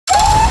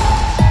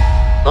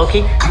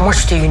Loki, how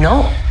much do you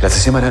know? Let's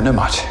assume I don't know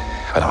much,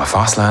 but I'm a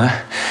fast learner,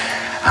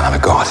 and I'm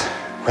a god.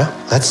 Well,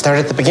 let's start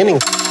at the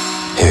beginning.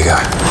 Here we go.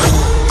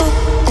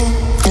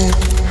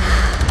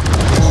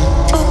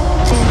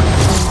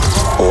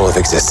 All of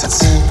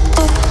existence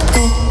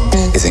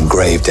is in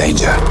grave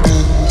danger.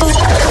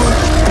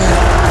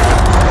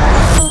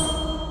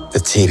 The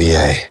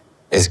TVA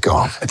is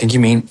gone. I think you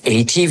mean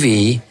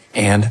ATV,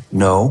 and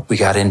no, we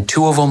got in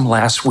 2 of them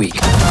last week.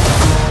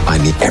 I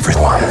need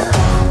everyone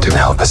to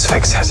help us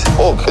fix it.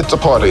 Oh, it's a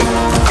party.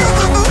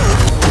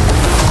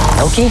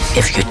 Loki,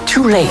 if you're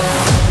too late,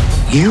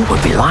 you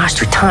will be lost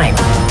to time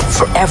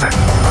forever.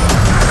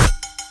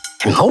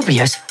 And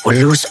Mobius will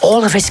lose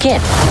all of his skin.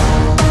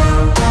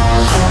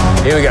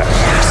 Here we go.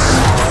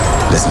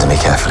 Listen to me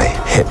carefully.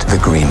 Hit the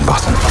green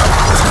button.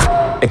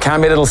 It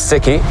can be a little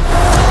sticky.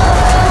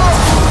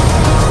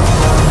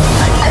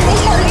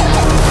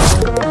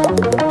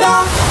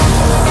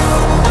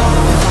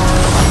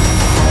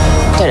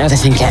 Don't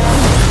overthink it.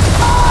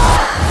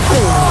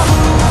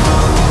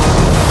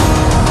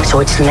 So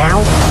it's now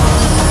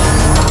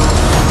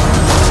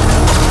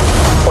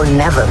or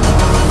never.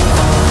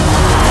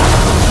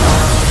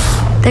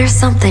 There's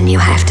something you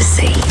have to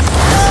see.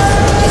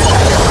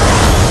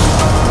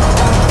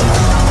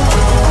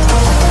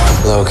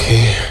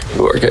 Loki,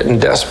 you are getting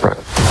desperate.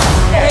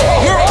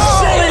 You're a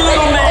silly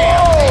little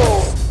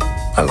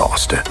man! I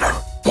lost it.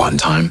 One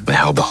time, they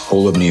held the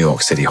whole of New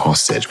York City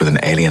hostage with an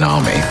alien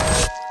army.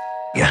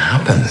 It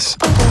happens.